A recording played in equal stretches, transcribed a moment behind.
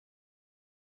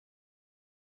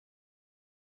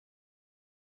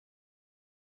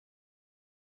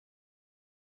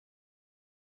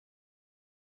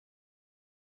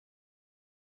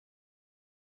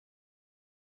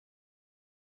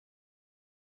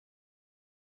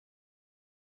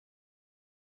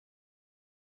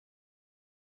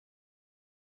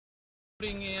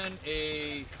Putting in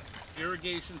a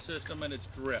irrigation system and it's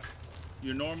drip.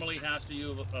 You normally has to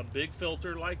use a big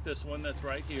filter like this one that's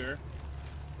right here.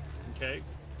 Okay.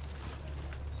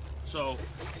 So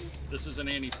this is an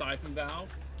anti-siphon valve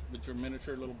with your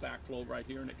miniature little backflow right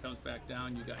here, and it comes back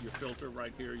down. You got your filter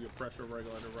right here, your pressure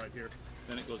regulator right here.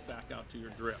 Then it goes back out to your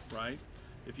drip, right?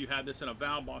 If you had this in a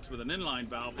valve box with an inline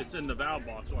valve, it's in the valve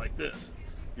box like this.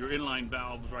 Your inline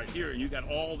valve's right here, and you got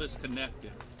all this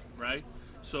connected, right?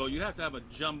 So you have to have a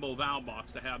jumbo valve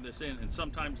box to have this in, and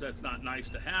sometimes that's not nice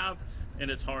to have, and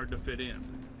it's hard to fit in.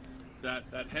 That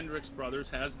Hendrix Brothers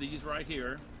has these right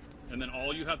here, and then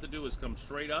all you have to do is come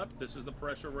straight up. This is the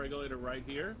pressure regulator right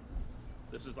here.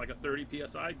 This is like a 30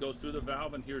 psi, goes through the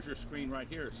valve, and here's your screen right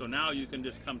here. So now you can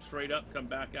just come straight up, come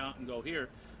back out, and go here.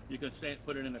 You can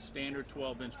put it in a standard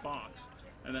 12-inch box,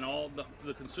 and then all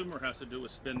the consumer has to do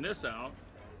is spin this out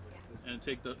and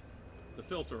take the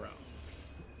filter out.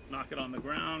 Knock it on the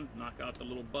ground, knock out the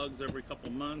little bugs every couple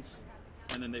months,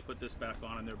 and then they put this back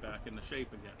on and they're back into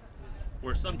shape again.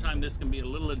 Where sometimes this can be a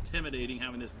little intimidating,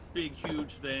 having this big,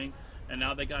 huge thing, and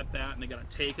now they got that, and they got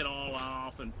to take it all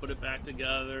off and put it back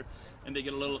together, and they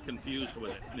get a little confused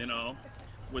with it, you know,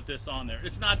 with this on there.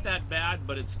 It's not that bad,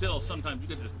 but it's still, sometimes you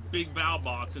get this big valve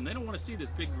box, and they don't want to see this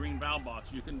big green valve box.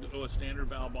 You can do a standard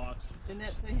valve box. And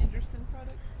that's a Henderson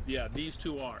product? Yeah, these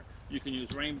two are. You can use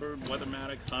Rainbird,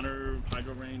 Weathermatic, Hunter,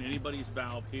 Hydro Rain, anybody's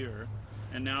valve here,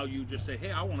 and now you just say,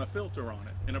 hey, I want a filter on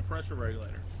it and a pressure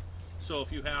regulator. So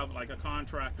if you have like a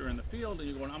contractor in the field and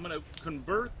you're going, I'm going to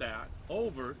convert that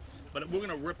over, but we're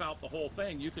going to rip out the whole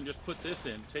thing, you can just put this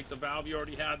in. Take the valve you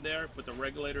already had there, put the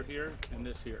regulator here, and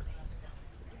this here.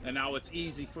 And now it's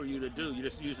easy for you to do. You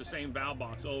just use the same valve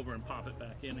box over and pop it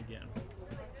back in again.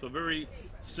 So very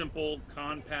simple,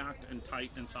 compact, and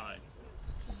tight inside.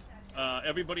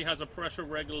 Everybody has a pressure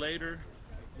regulator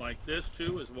like this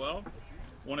too as well.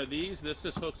 One of these, this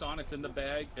just hooks on, it's in the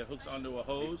bag, it hooks onto a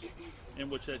hose, in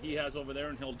which that he has over there,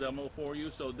 and he'll demo for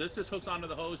you. So this just hooks onto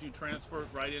the hose, you transfer it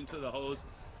right into the hose,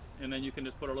 and then you can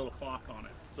just put a little clock on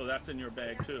it. So that's in your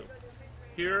bag too.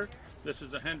 Here, this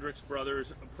is a Hendrix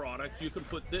Brothers product. You can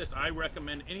put this, I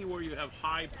recommend anywhere you have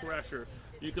high pressure,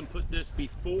 you can put this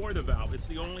before the valve. It's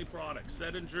the only product.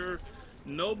 Settinger,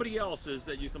 nobody else's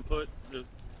that you can put,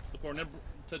 according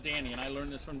to Danny, and I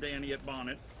learned this from Danny at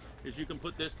Bonnet, is you can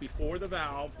put this before the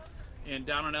valve. And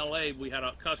down in LA, we had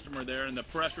a customer there, and the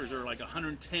pressures are like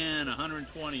 110,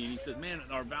 120, and he said, man,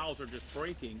 our valves are just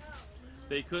breaking.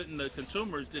 They couldn't, the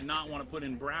consumers did not want to put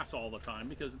in brass all the time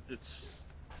because it's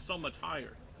so much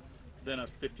higher than a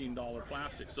 $15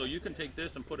 plastic. So you can take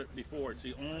this and put it before. It's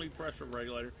the only pressure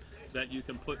regulator that you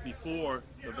can put before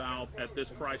the valve at this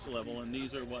price level, and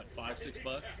these are what, $5,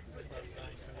 $6?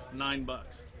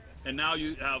 $9. And now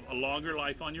you have a longer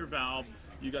life on your valve.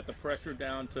 You got the pressure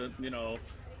down to, you know,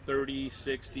 30,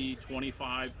 60,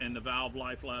 25, and the valve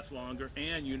life lasts longer,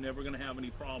 and you're never going to have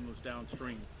any problems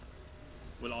downstream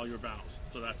with all your valves.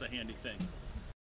 So that's a handy thing.